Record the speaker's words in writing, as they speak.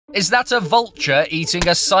Is that a vulture eating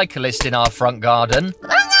a cyclist in our front garden?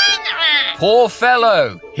 Poor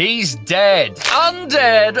fellow, he's dead.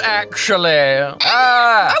 Undead, actually.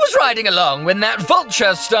 I was riding along when that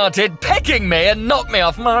vulture started pecking me and knocked me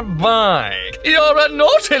off my bike. You're a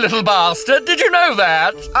naughty little bastard, did you know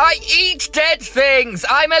that? I eat dead things.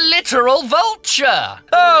 I'm a literal vulture.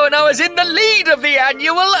 Oh, and I was in the lead of the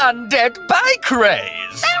annual undead bike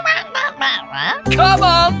race. Come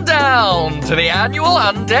on down to the annual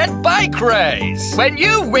undead bike race. When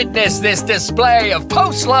you witness this display of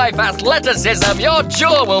post-life athleticism, your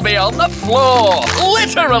jaw will be on the floor,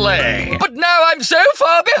 literally. But now I'm so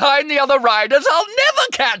far behind the other riders, I'll never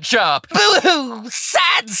catch up. Boo-hoo,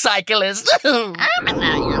 sad cyclist.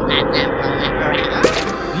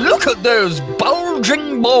 Look at those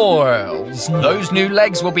bulging balls. Those new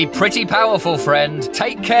legs will be pretty powerful, friend.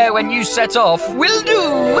 Take care when you set off. Will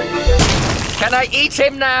do. Can I eat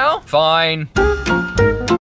him now? Fine.